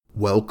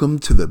Welcome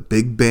to the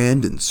Big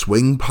Band and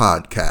Swing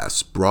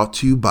Podcast, brought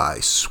to you by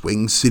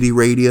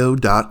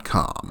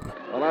SwingCityRadio.com.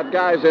 Well, that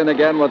guy's in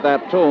again with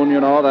that tune,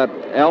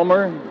 that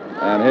Elmer.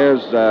 And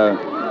here's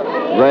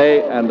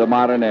Ray and the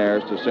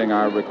Modernaires to sing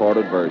our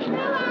recorded version.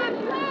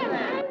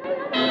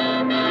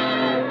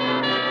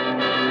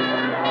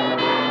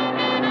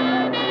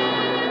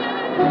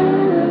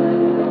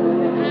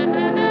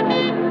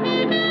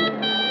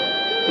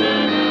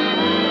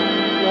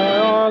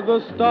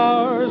 The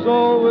stars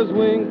always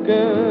winking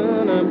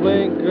and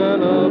blinking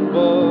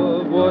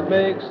above. What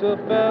makes a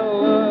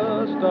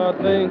fella start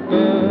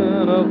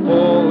thinking of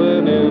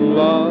falling in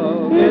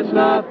love? It's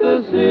not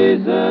the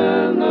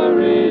season, the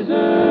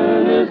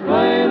reason is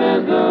plain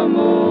as the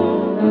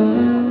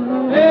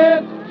moon.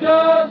 It's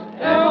just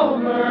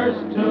Elmer's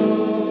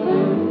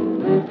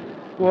tune.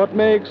 What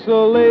makes a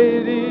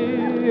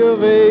lady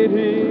of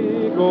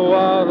 80 go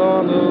out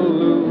on the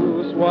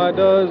loose? Why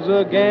does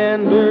a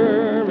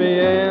gander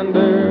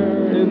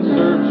meander in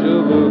search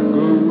of a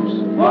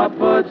goose? What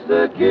puts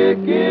the kick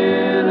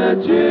in a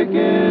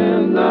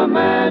chicken, the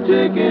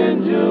magic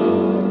in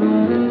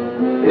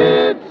June?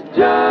 It's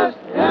just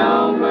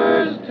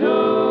Elmer's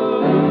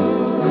tune.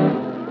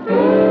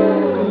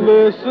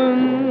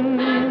 Listen,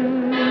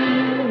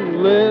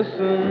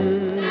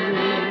 listen,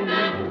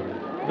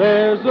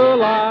 there's a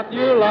lot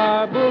you're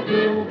liable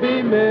to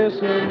be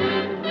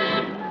missing.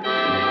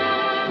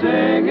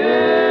 Sing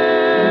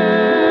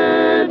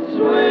it,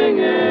 swing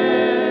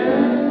it,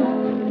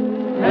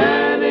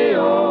 any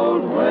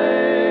old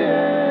way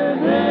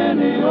and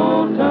any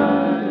old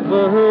time.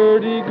 The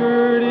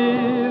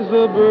hurdy-gurdy's,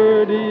 the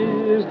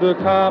birdies, the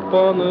cop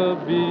on the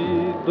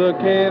beat, the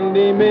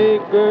candy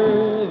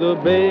maker, the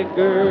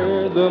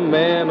baker, the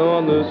man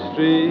on the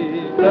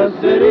street, the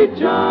city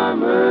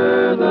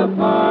charmer, the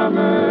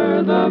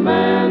farmer, the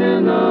man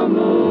in the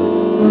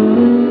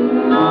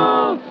moon.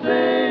 All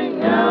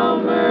sing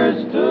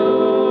Elmer's tune.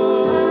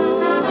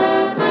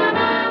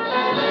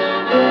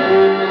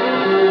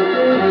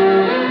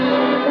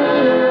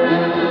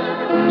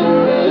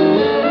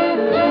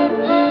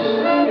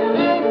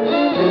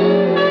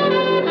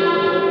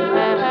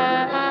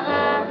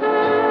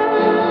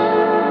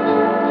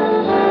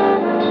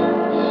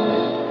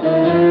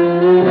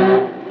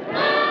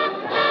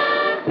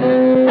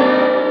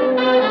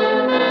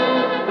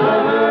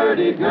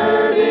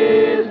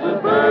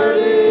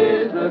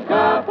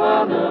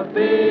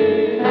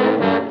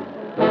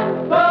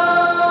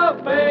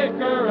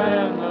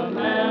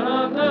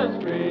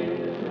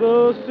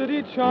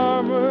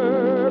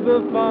 Charmer,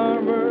 the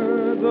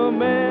farmer, the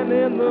man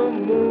in the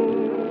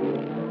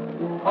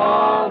moon,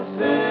 all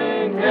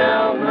sing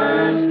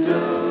Elmer's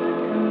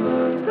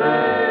tune.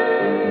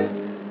 They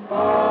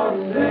all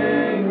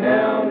sing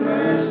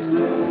Elmer's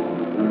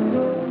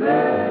tune.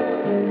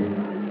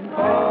 They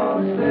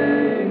all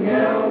sing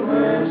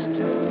Elmer's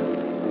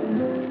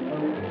tune.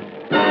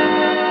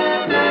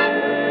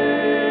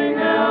 Sing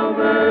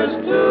Elmer's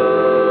tune.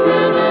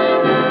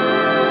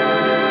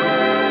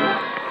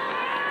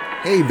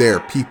 Hey there,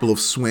 people of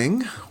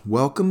swing.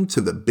 Welcome to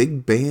the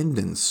Big Band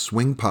and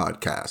Swing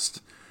Podcast.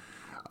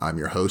 I'm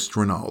your host,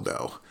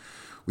 Ronaldo.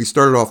 We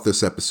started off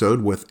this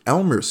episode with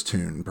Elmer's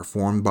Tune,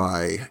 performed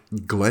by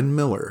Glenn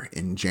Miller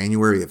in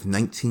January of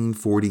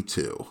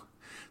 1942.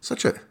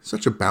 Such a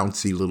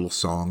bouncy little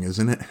song,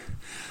 isn't it?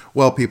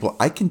 Well, people,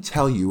 I can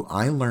tell you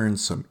I learned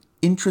some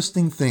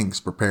interesting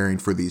things preparing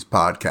for these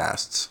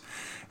podcasts.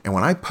 And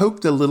when I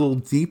poked a little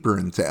deeper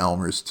into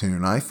Elmer's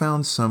Tune, I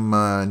found some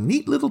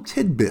neat little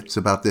tidbits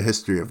about the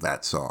history of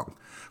that song.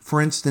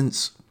 For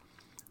instance,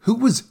 who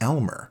was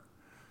Elmer?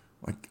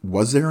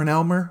 Was there an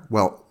Elmer?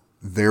 Well,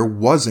 there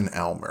was an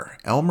Elmer.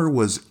 Elmer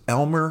was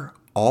Elmer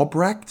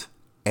Albrecht,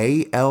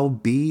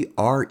 Albrecht.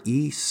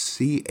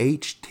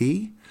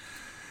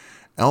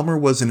 Elmer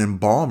was an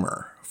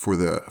embalmer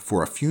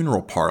for a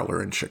funeral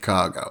parlor in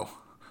Chicago.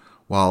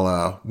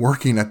 While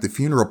working at the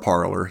funeral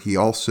parlor, he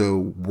also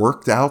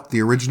worked out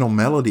the original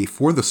melody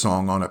for the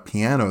song on a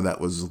piano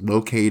that was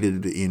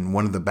located in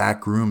one of the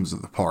back rooms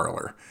of the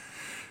parlor.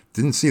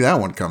 Didn't see that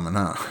one coming,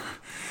 huh?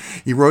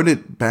 He wrote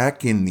it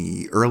back in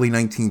the early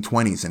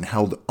 1920s and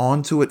held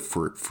onto it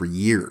for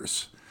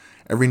years.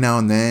 Every now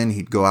and then,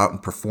 he'd go out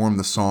and perform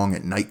the song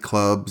at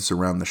nightclubs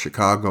around the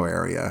Chicago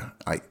area.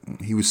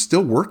 He was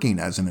still working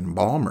as an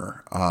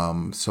embalmer,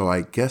 so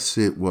I guess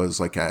it was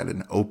like at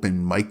an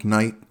open mic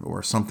night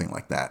or something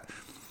like that.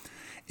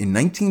 In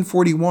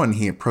 1941,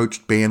 he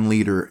approached band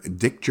leader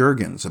Dick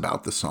Juergens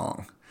about the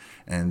song,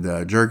 and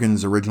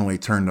Juergens originally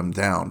turned him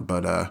down,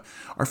 but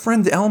our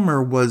friend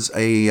Elmer was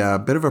a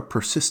bit of a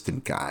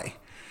persistent guy.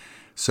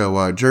 So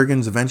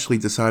Juergens eventually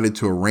decided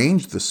to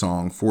arrange the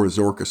song for his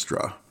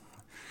orchestra.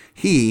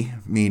 He,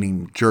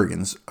 meaning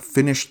Juergens,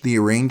 finished the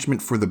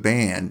arrangement for the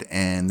band,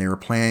 and they were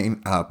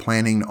planning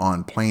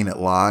on playing it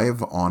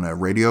live on a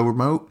radio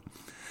remote,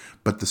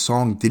 but the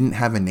song didn't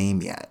have a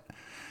name yet.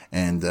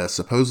 And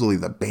supposedly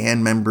the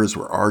band members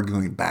were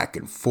arguing back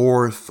and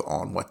forth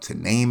on what to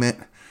name it.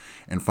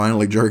 And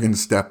finally Juergens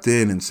stepped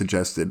in and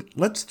suggested,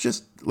 let's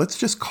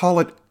just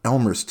call it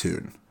Elmer's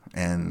Tune.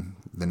 And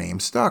the name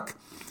stuck.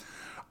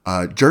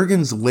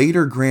 Juergens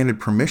later granted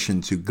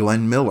permission to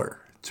Glenn Miller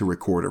to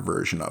record a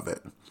version of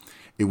it.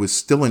 It was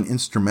still an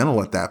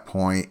instrumental at that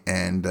point,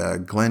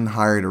 and Glenn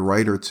hired a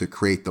writer to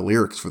create the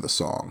lyrics for the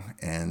song.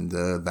 And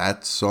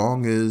that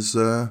song is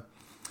the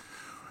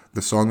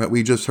song that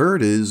we just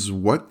heard is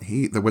what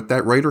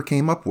that writer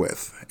came up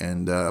with.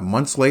 And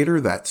months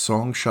later, that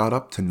song shot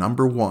up to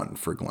 #1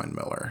 for Glenn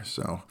Miller.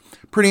 So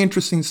pretty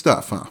interesting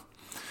stuff, huh?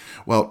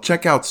 Well,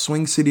 check out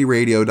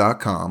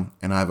swingcityradio.com,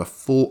 and I have a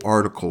full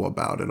article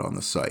about it on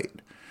the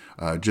site.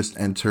 Just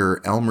enter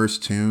Elmer's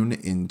Tune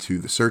into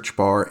the search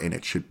bar, and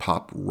it should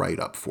pop right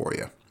up for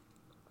you.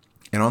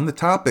 And on the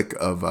topic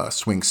of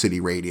Swing City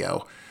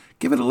Radio,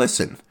 give it a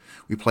listen.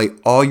 We play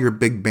all your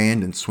big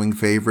band and swing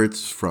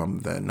favorites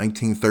from the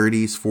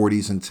 1930s,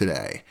 40s, and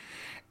today.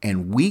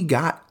 And we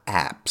got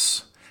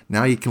apps.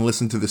 Now you can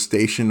listen to the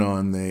station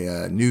on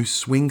the new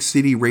Swing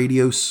City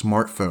Radio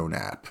smartphone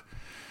app.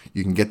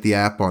 You can get the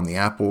app on the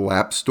Apple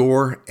App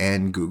Store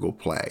and Google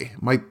Play.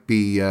 It might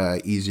be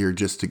easier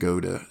just to go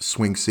to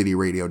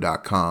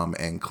swingcityradio.com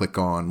and click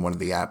on one of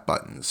the app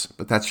buttons.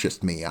 But that's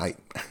just me. I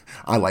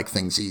like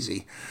things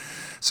easy.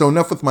 So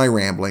enough with my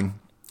rambling.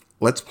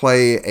 Let's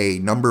play a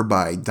number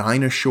by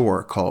Dinah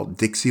Shore called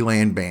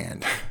Dixieland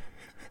Band.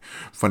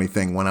 Funny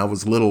thing, when I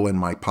was little and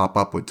my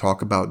pop-up would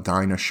talk about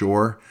Dinah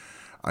Shore,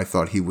 I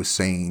thought he was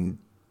saying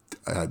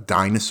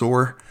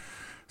dinosaur.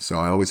 So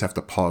I always have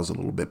to pause a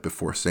little bit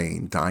before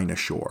saying Dinah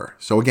Shore.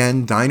 So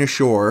again, Dinah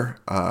Shore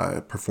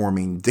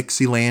performing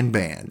Dixieland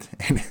Band.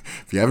 And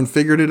if you haven't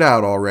figured it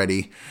out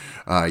already,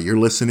 you're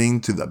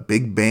listening to the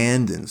Big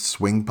Band and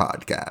Swing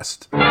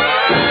Podcast.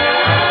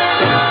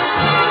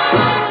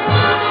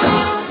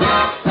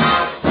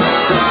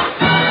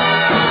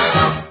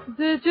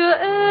 Did you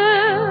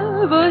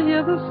ever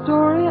hear the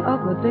story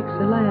of the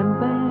Dixieland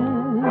Band?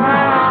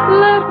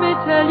 Let me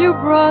tell you,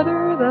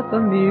 brother, that the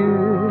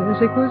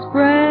music was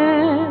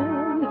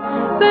grand.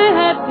 They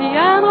had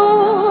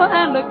piano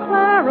and a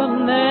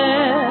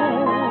clarinet.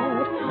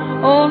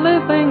 Only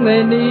thing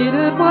they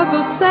needed was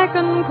a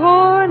second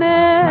cornet.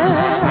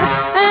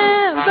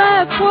 And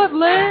that's what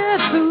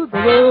led to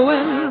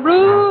the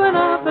ruin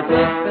of the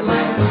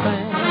Dixieland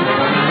Band.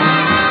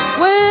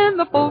 When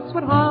the folks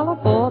would holler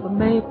for the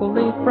maple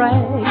leaf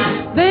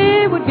rag,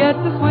 they would get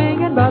to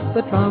swinging, but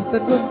the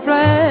trumpet would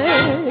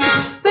drag.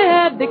 They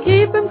had to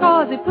keep him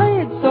 'cause he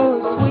played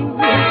so sweet,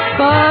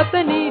 but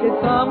they needed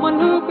someone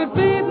who could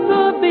beat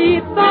the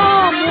beat,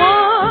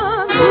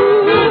 someone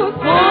who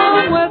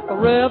swung with the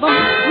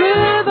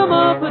rhythm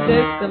of the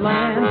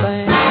Dixieland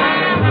Band.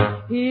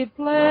 He'd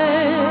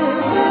play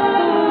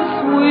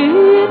so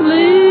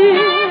sweetly.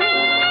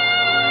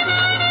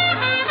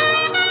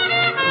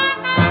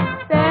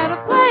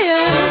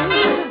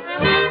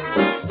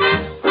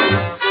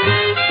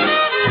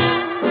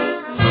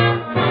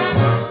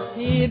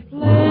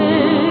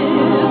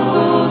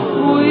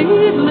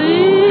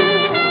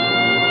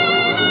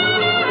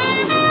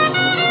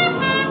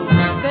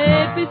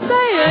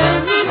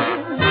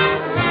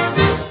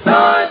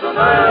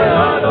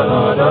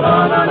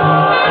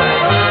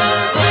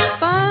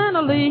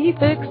 Finally, he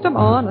fixed them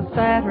on a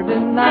Saturday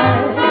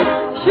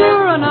night.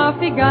 Sure enough,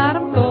 he got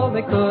them so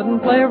they couldn't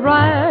play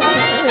right.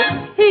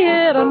 He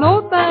hit a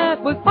note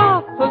that was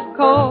off his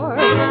chord.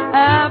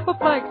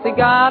 Apoplexy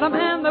got him,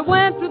 and they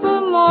went to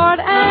the Lord.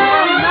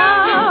 And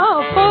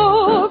now,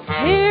 folks,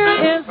 here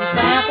is the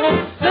sample.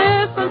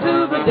 Listen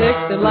to the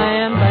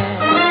Dixieland Band.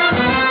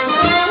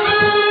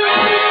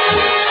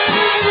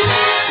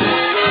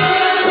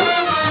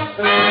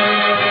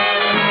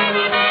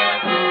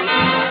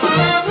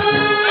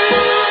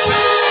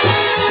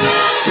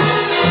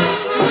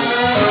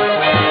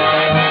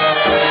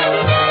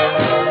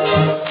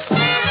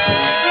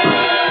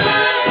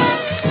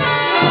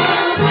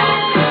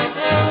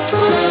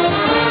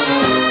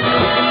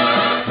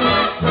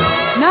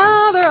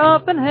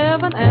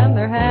 And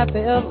they're happy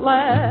at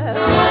last,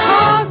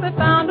 'cause they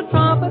found a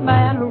trumpet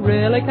man who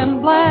really can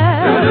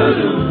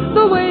blast.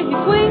 The way he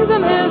swings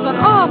them is an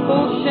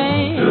awful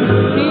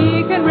shame.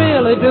 He can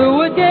really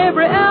do it.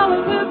 Gabriel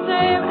is his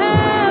name,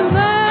 and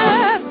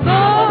that's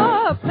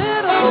the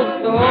pitiful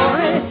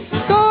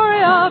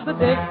story of the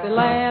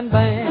Dixieland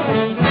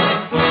Band.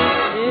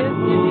 If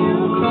you hear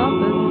the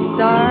trumpet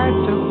start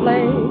to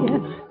play,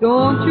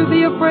 don't you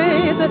be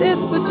afraid that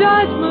it's the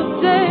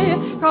judgment day,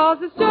 'cause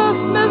it's just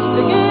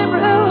Mr.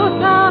 Gabriel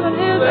down in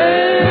his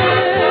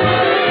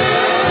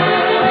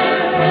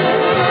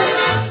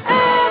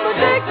and the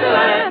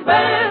Dixieland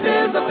Band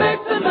is a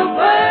fixin' to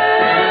play.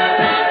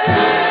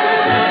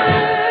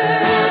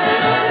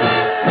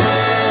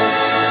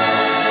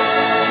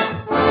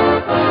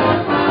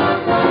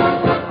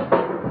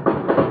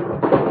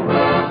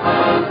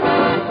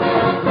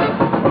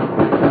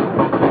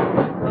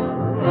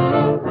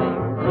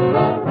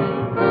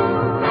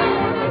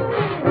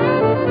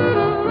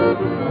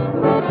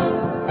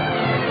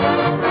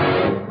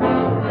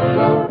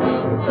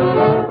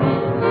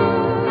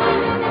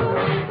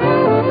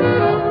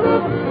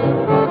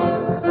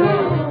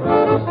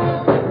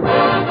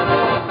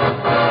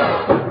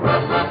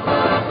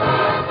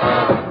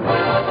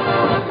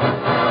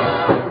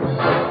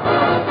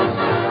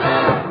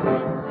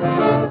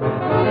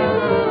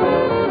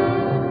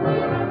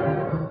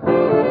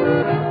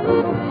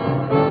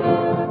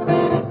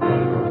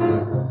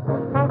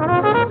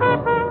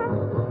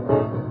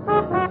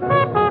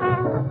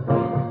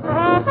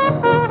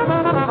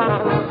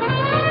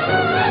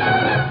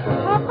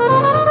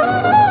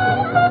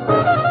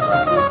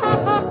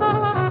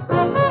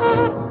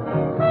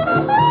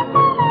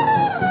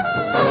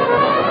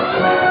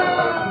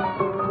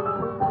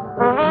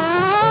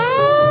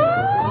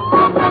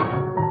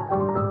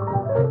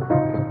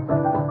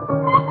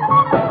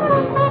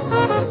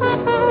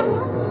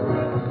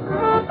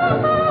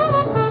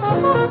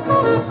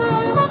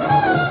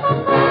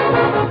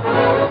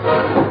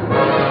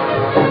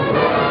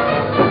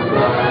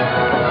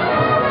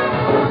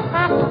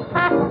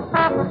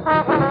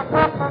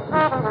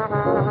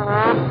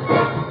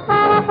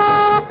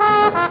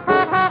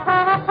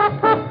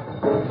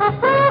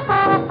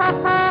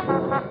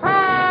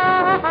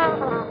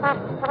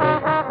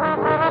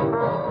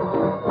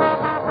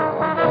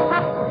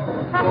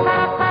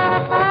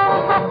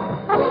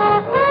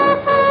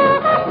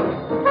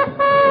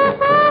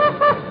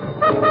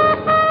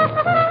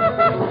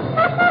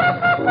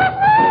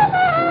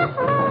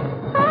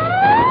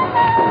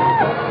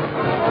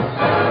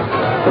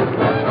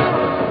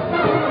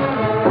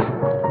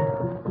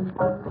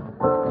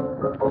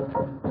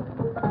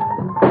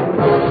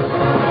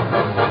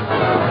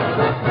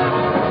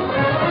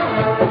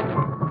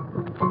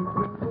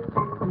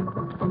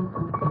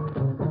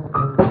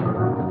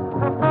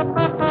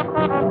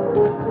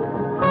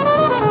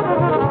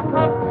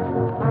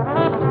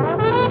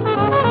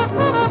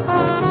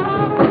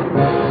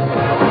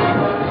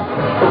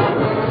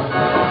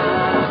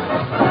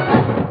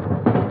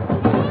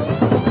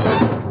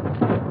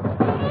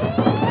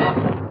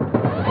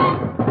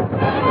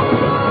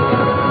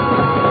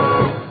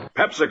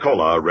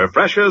 Pepsi-Cola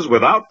refreshes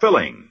without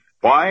filling.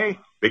 Why?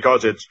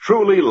 Because it's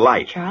truly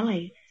light.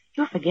 Charlie,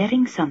 you're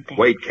forgetting something.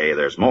 Wait, Kay,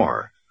 there's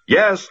more.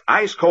 Yes,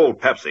 ice-cold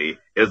Pepsi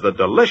is the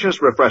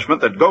delicious refreshment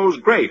that goes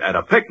great at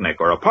a picnic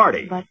or a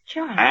party. But,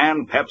 Charlie...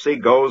 And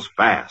Pepsi goes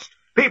fast.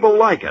 People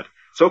like it,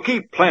 so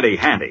keep plenty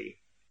handy.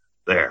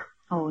 There.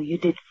 Oh, you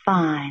did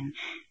fine,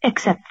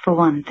 except for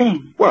one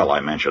thing. Well, I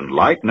mentioned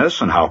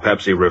lightness and how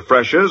Pepsi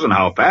refreshes and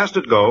how fast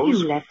it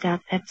goes. You left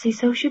out Pepsi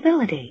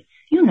sociability.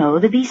 You know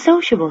the Be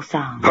Sociable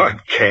song.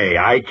 But, Kay,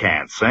 I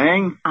can't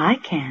sing. I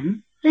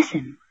can.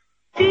 Listen.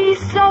 Be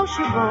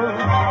sociable,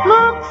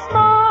 look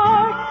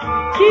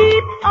smart,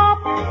 keep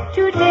up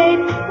to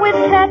date with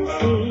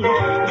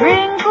Pepsi.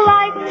 Drink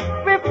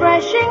light,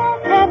 refreshing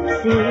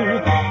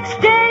Pepsi.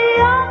 Stay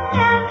young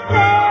and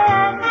fair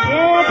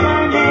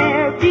and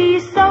debonair. Be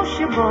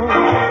sociable,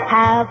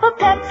 have a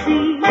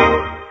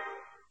Pepsi.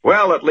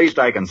 Well, at least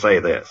I can say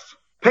this.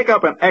 Pick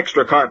up an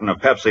extra carton of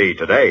Pepsi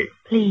today.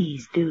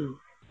 Please do.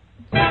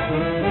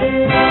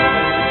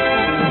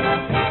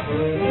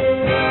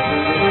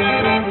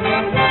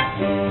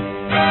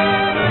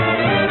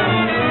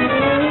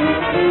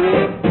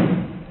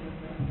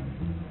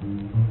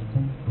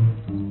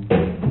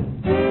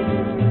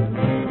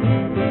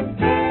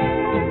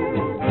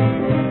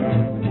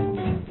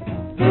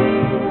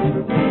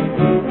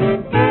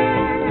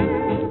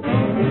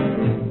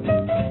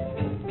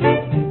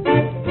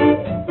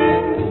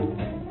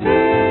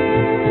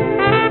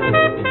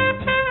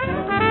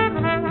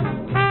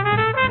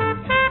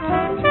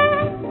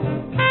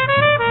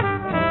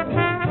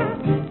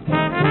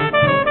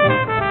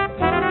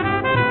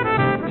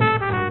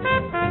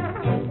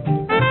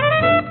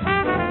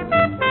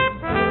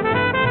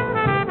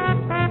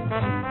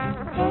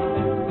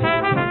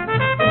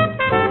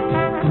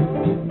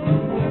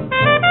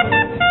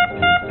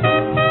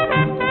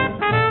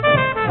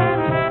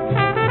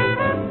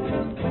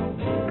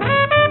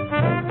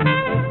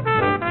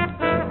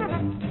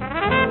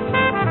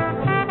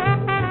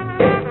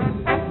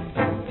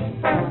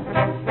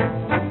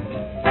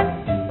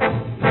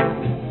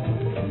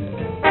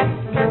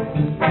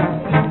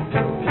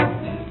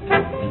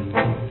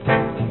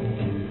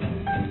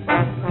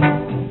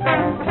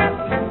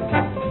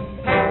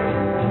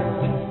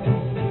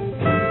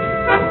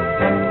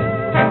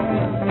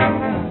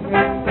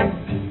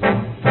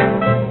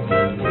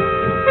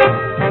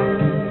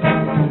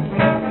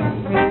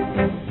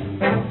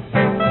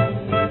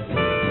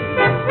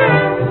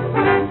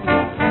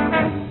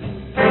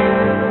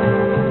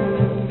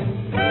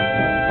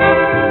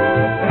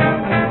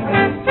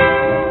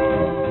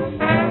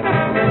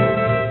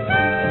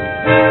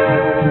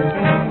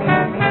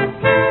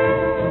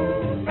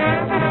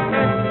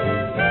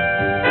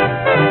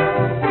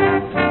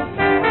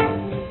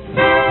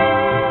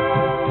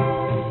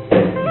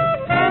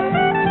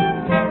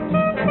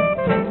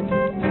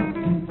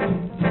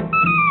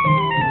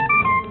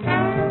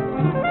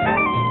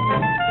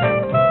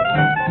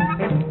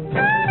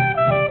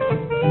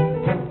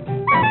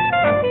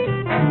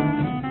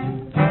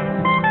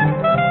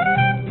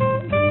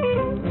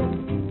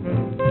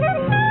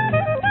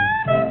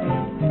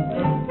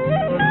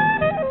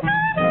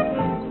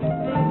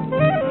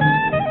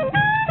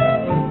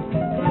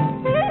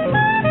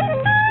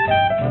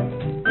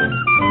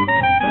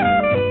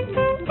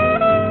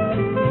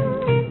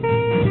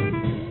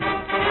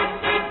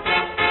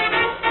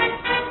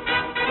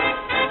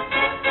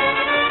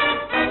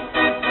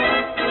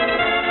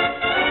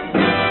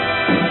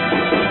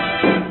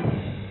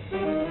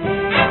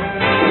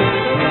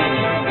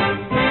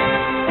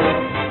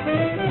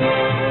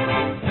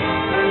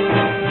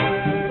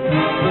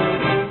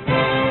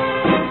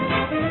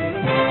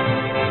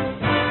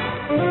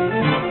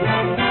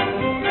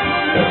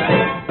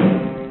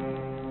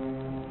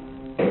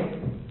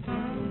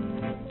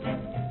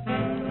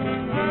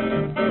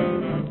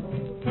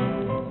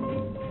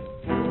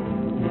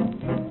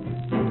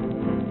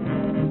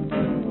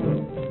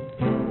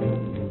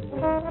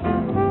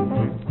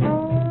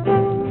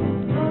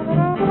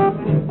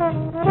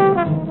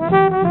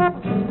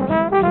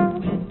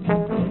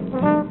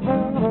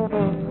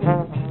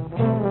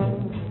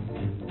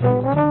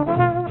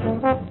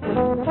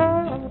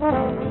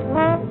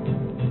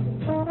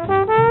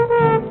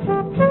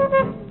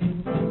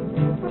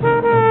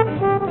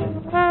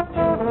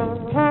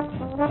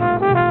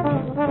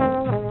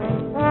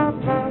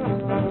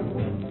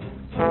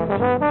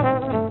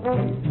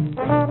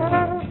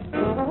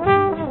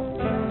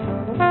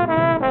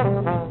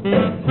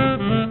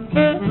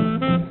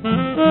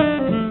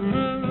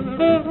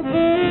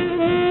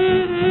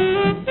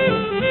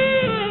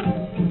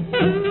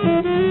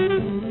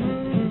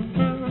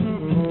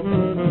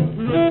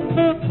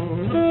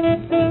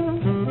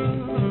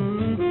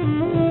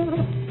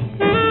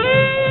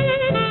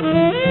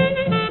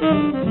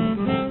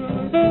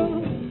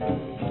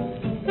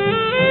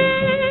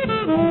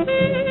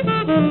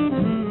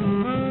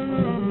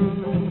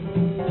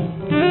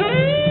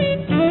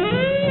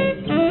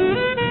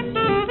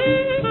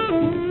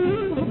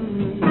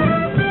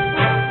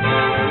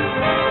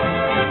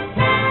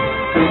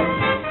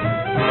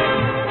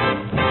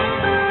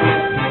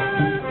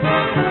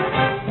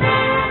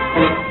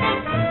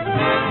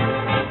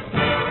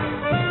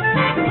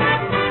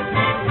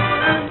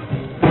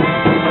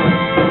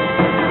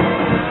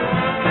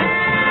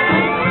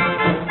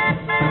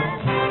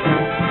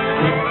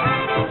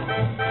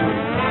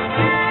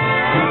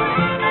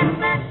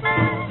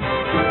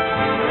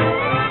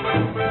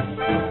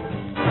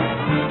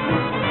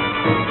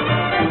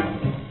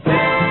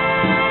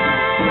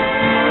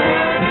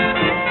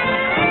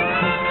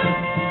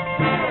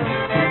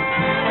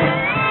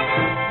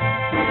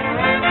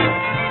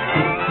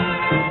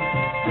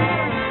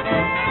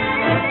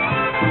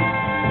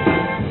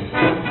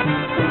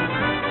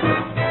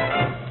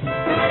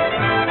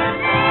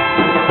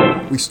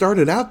 We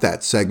started out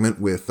that segment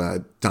with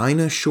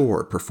Dinah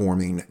Shore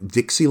performing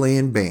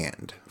Dixieland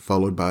Band,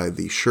 followed by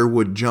the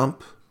Sherwood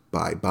Jump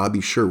by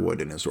Bobby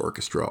Sherwood and his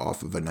orchestra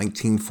off of a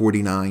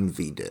 1949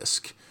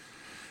 V-disc.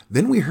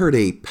 Then we heard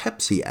a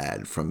Pepsi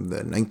ad from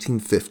the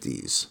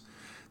 1950s.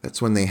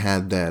 That's when they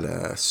had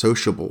that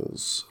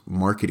Sociables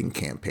marketing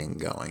campaign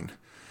going.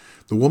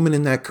 The woman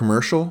in that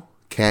commercial,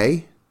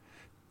 Kay,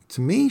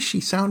 to me, she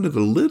sounded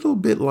a little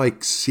bit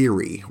like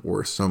Siri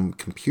or some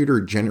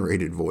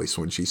computer-generated voice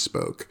when she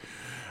spoke.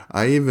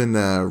 I even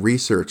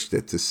researched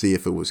it to see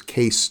if it was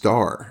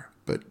K-Star,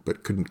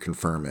 but couldn't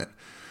confirm it.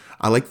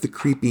 I like the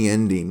creepy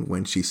ending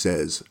when she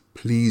says,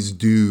 "Please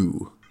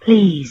do."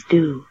 Please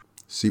do.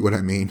 See what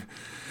I mean?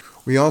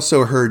 We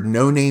also heard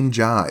No Name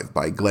Jive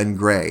by Glenn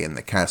Gray and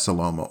the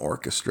Casaloma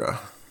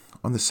Orchestra.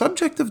 On the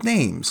subject of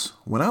names,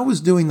 when I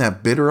was doing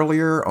that bit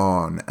earlier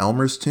on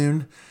Elmer's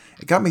tune,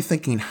 it got me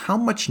thinking how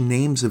much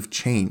names have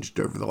changed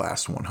over the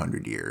last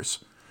 100 years.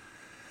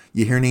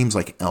 You hear names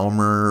like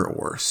Elmer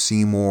or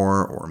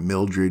Seymour or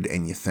Mildred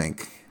and you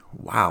think,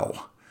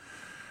 wow,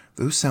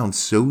 those sound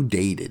so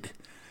dated.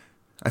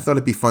 I thought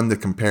it'd be fun to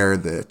compare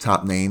the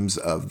top names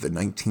of the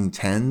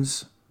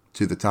 1910s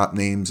to the top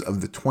names of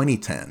the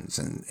 2010s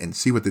and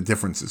see what the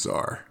differences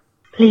are.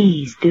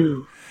 Please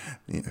do.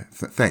 Yeah,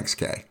 thanks,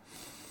 Kay.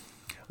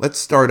 Let's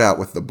start out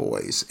with the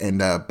boys. And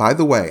by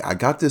the way, I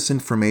got this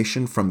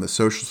information from the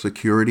Social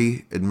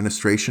Security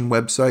Administration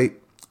website,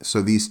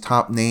 so these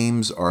top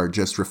names are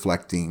just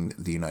reflecting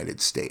the United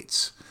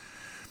States.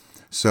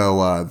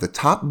 So the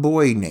top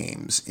boy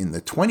names in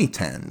the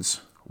 2010s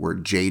were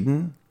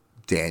Jaden,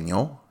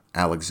 Daniel,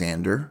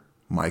 Alexander,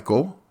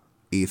 Michael,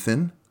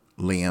 Ethan,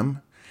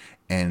 Liam,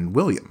 and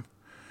William.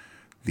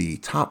 The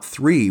top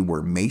three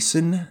were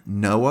Mason,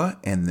 Noah,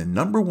 and the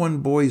number one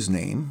boy's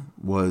name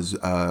was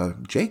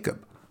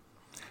Jacob.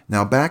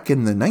 Now, back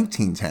in the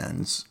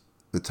 1910s,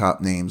 the top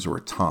names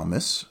were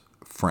Thomas,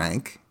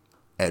 Frank,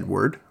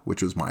 Edward,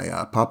 which was my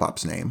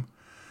pop-op's name,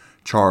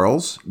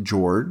 Charles,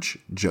 George,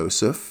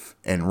 Joseph,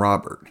 and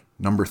Robert.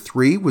 Number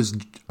 3 was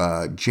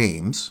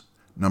James.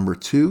 Number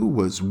 2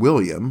 was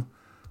William,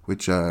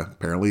 which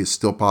apparently is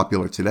still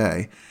popular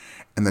today.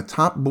 And the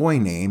top boy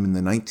name in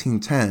the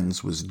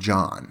 1910s was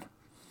John.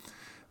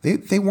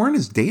 They weren't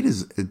as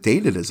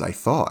dated as I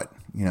thought.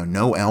 You know,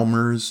 no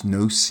Elmers,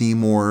 no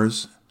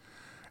Seymours,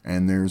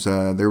 and there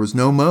was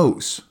no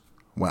Moes.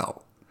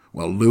 Well,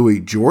 Louis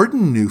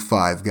Jordan knew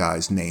 5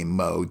 guys named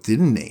Mo,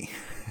 didn't he?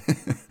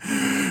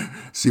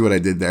 See what I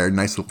did there?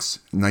 Nice little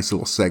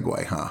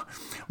segue, huh?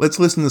 Let's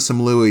listen to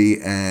some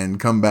Louis and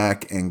come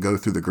back and go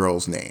through the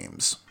girls'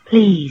 names.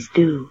 Please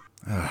do.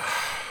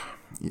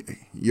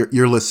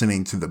 You're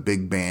listening to the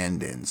Big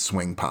Band and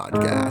Swing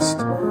Podcast.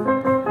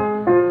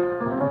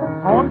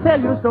 I want to tell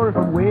you a story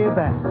from way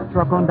back.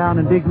 Truck on down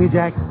and dig me,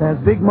 Jack. There's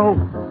Big Mo,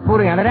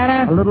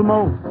 a little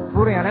Mo,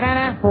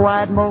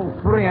 four-eyed Mo,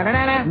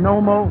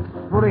 no Mo.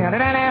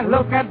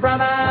 Look at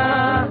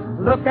brother,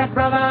 look at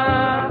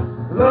brother,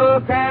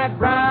 look at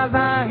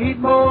brother, eat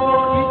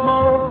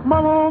Mo,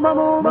 Mo, Mo,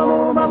 Mo,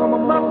 Mo,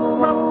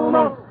 Mo,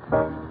 Mo.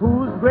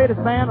 Who's the greatest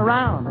man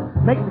around?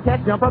 Makes the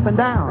cat jump up and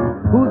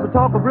down. Who's the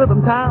talk of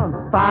Rhythm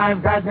Town?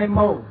 5 guys named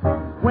Mo.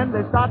 When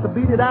they start to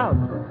beat it out,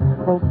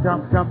 folks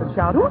jump and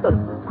shout. Who the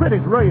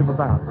critics rave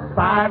about?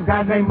 5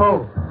 guys named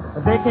Mo.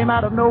 They came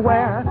out of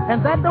nowhere,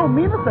 and that don't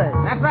mean a thing.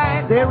 That's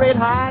right. They rate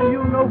high, and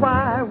you know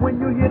why when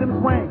you hear them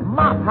swing.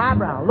 Mop,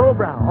 highbrow,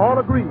 lowbrow, all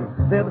agree.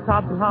 They're the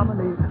tops in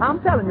harmony. I'm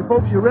telling you,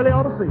 folks, you really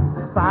ought to see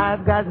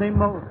 5 guys named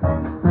Mo.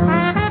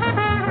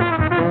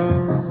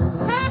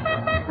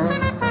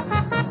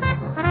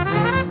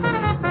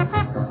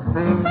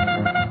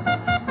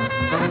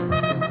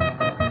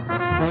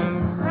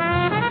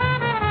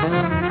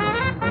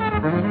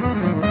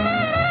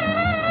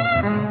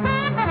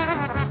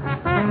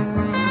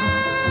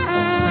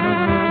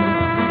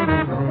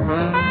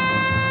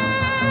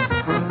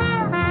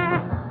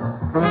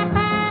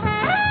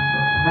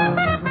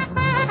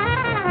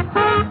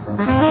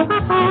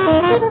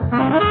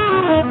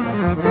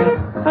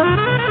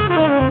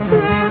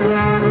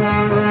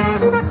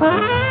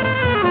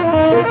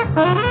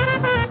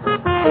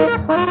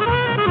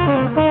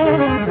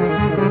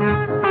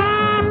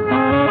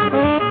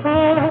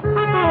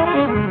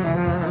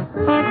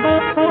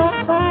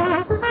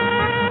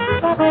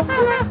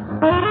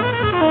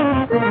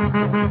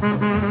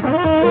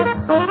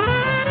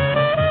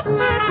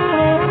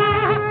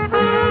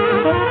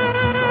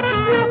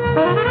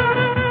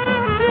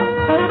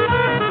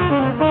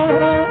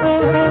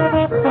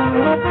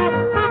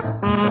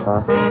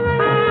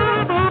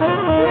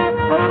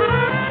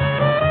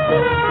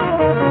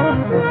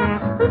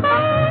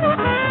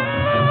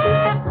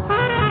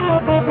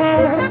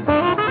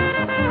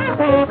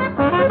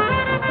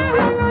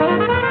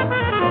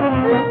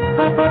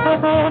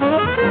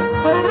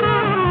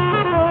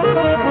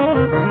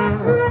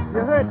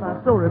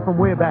 From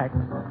way back.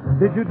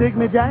 Did you dig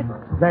me, Jack?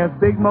 There's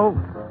Big Mo,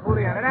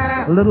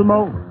 Little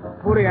Mo,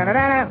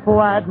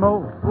 four-eyed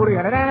Mo,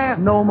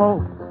 no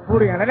Mo.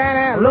 Look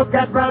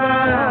at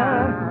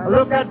brother,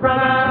 look at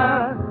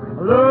brother,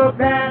 look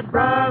at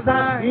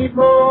brother, Eat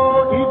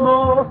more, eat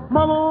more.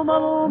 Mumble,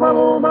 mumble,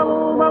 mumble,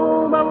 mumble,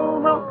 mumble, mumble,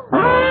 mumble.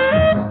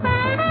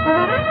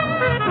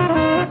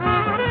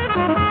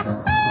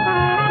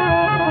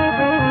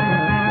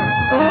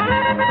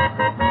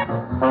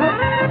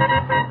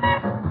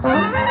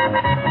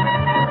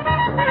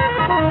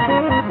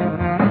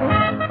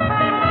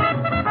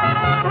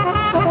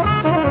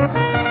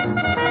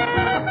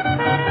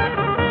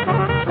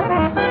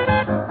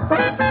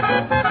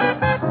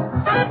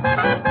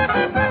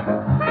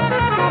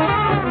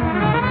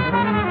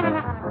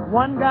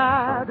 One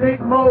guy,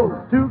 big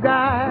mo. Two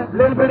guys,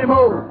 little bitty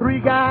mo.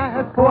 Three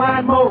guys,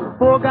 four-eyed mo.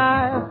 Four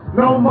guys,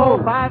 no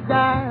mo. Five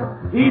guys,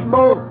 eat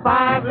mo.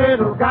 Five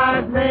little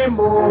guys named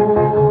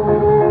Mo.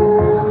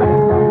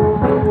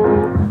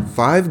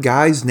 Five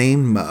Guys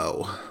Named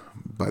Mo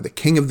by the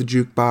king of the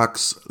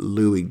jukebox,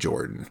 Louis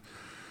Jordan.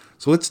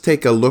 So let's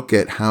take a look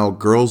at how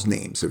girls'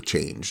 names have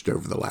changed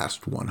over the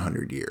last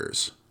 100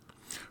 years.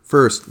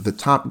 First, the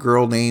top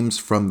girl names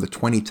from the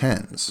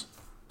 2010s.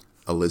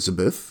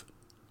 Elizabeth,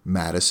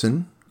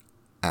 Madison,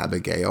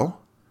 Abigail,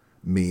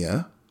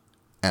 Mia,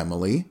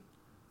 Emily,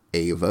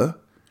 Ava,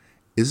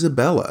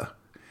 Isabella,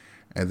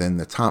 and then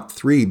the top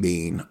three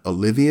being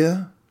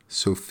Olivia,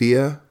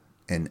 Sophia,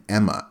 and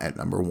Emma at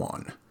number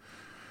 1.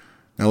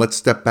 Now let's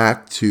step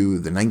back to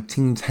the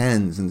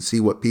 1910s and see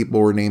what people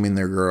were naming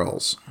their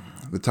girls.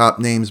 The top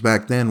names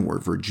back then were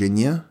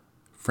Virginia,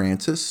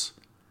 Frances,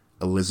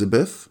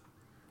 Elizabeth,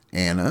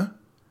 Anna,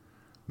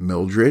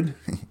 Mildred,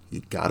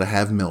 you gotta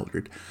have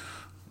Mildred,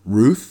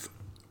 Ruth,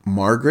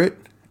 Margaret,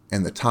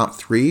 and the top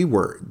three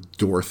were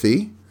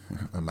Dorothy,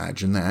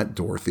 imagine that,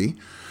 Dorothy,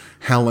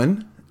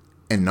 Helen,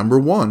 and number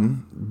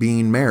 1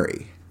 being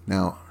Mary.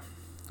 Now,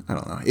 I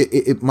don't know,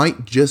 it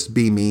might just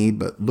be me,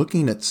 but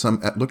looking at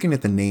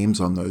the names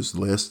on those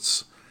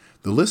lists,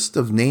 the list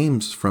of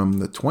names from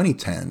the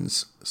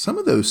 2010s, some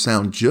of those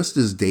sound just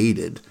as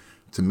dated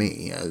to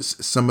me as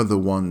some of the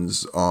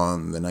ones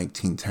on the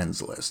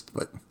 1910s list.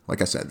 But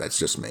like I said, that's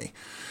just me.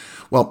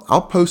 Well,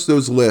 I'll post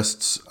those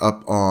lists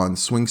up on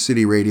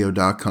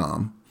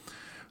swingcityradio.com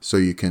so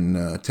you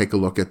can take a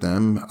look at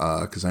them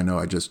because I know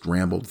I just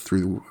rambled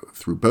through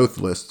both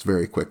lists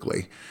very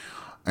quickly.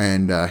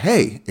 And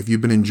hey, if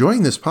you've been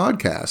enjoying this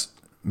podcast,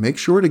 make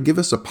sure to give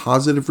us a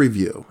positive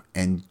review.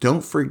 And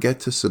don't forget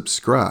to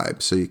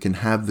subscribe so you can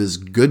have this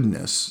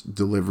goodness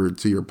delivered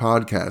to your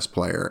podcast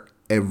player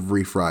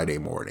every Friday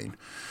morning.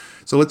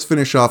 So let's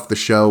finish off the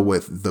show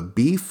with the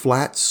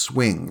B-flat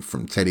swing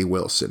from Teddy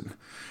Wilson.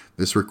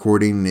 This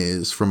recording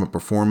is from a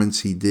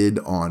performance he did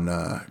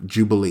on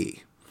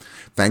Jubilee.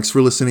 Thanks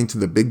for listening to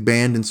the Big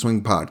Band and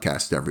Swing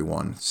podcast,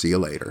 everyone. See you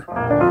later.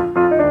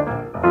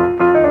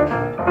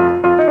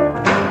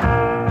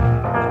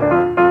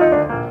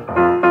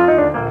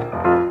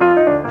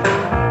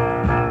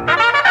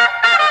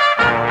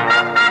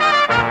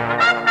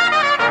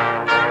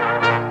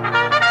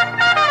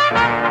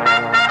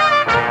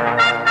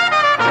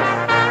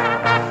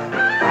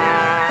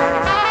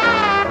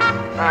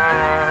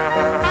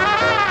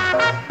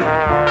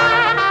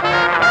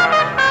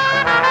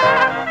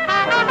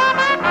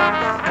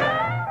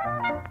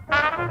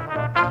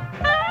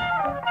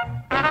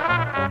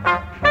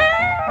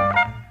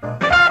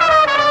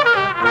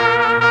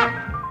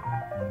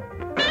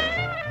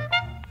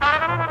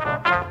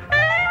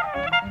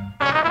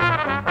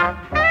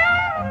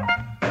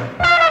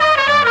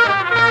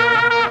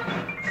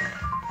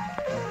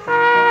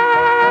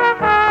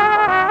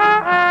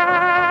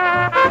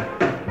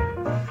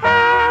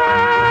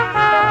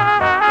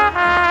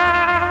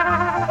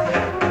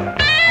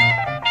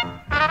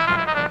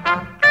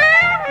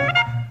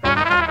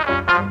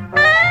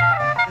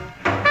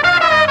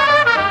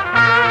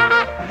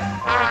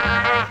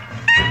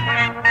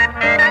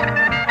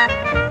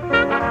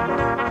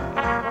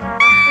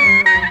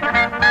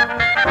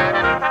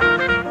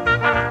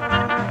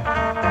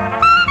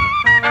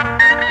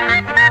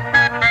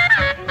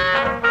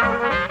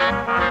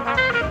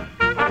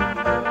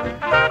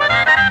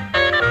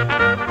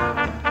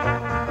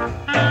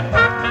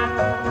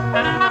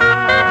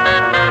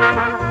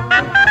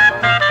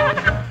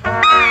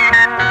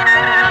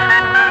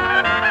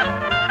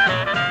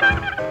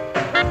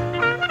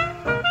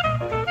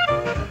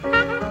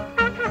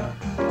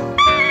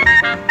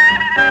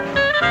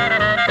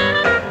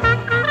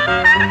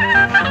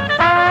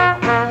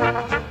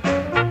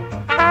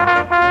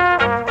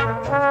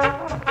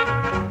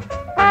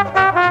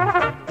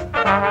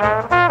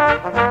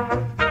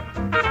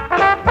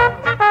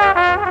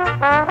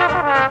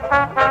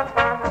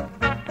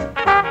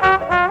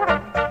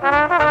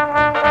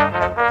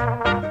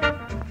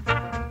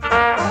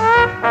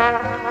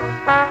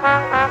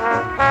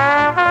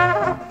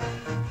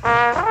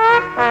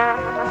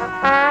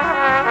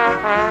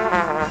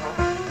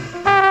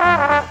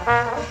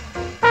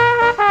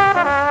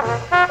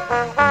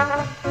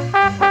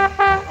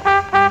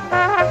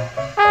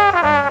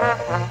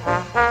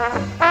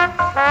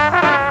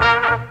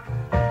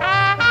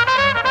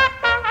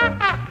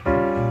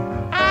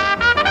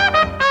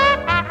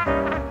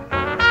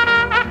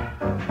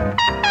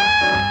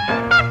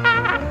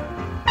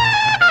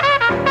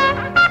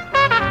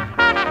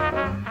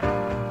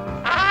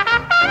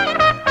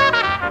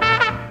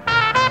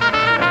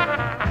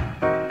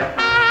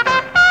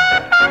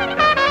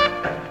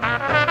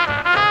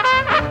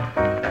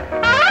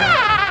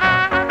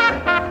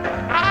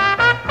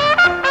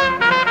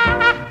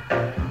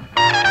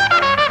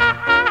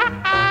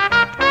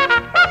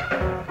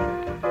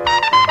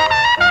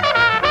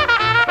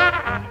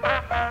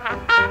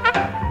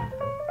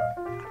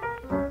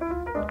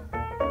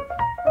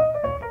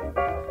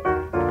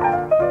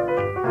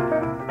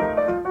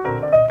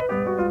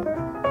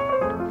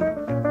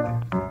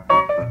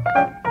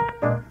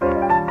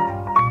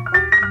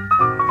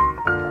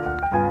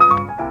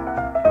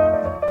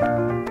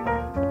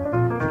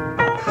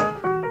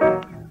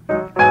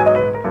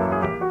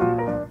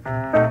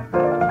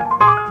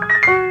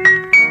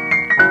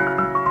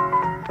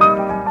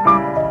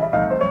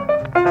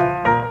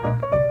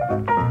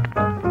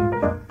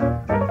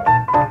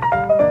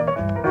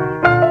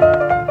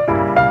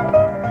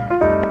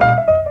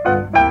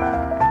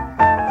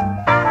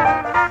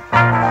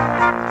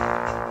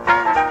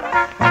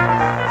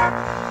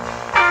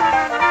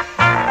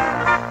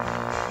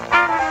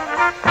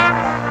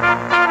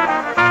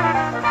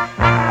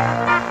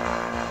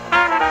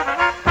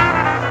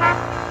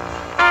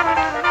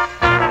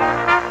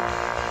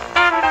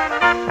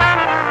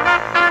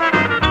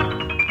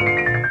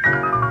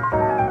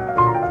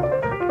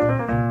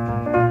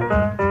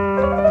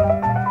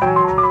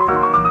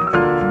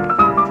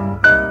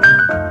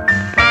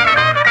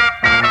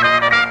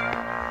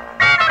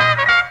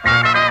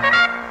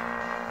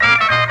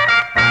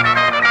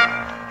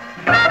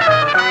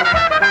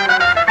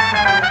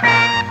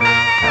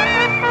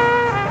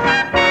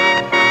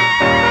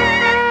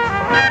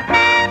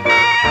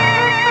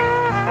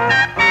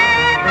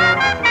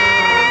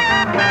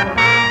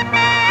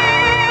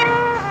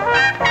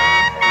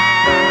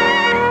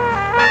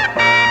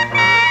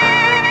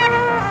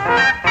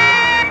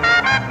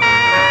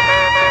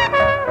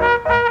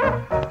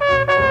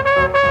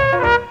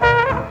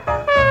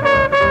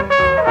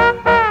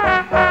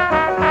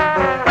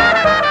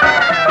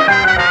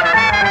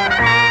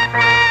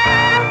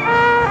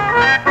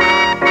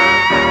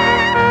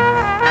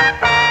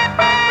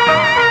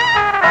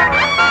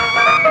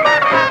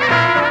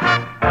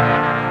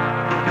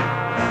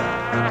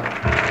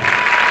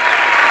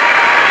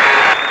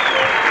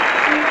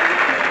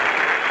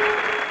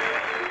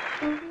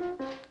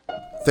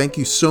 thank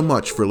you so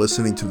much for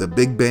listening to the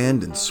Big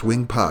Band and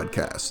Swing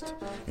podcast.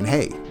 And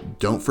hey,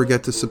 don't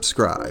forget to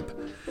subscribe.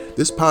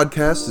 This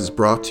podcast is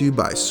brought to you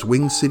by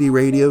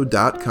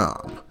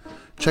SwingCityRadio.com.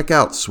 Check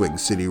out Swing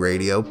City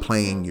Radio,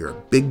 playing your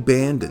big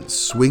band and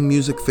swing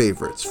music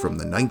favorites from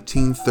the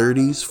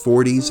 1930s,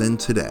 40s, and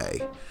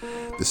today.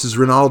 This is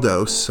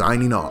Ronaldo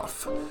signing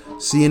off.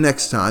 See you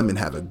next time and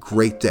have a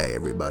great day,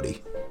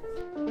 everybody.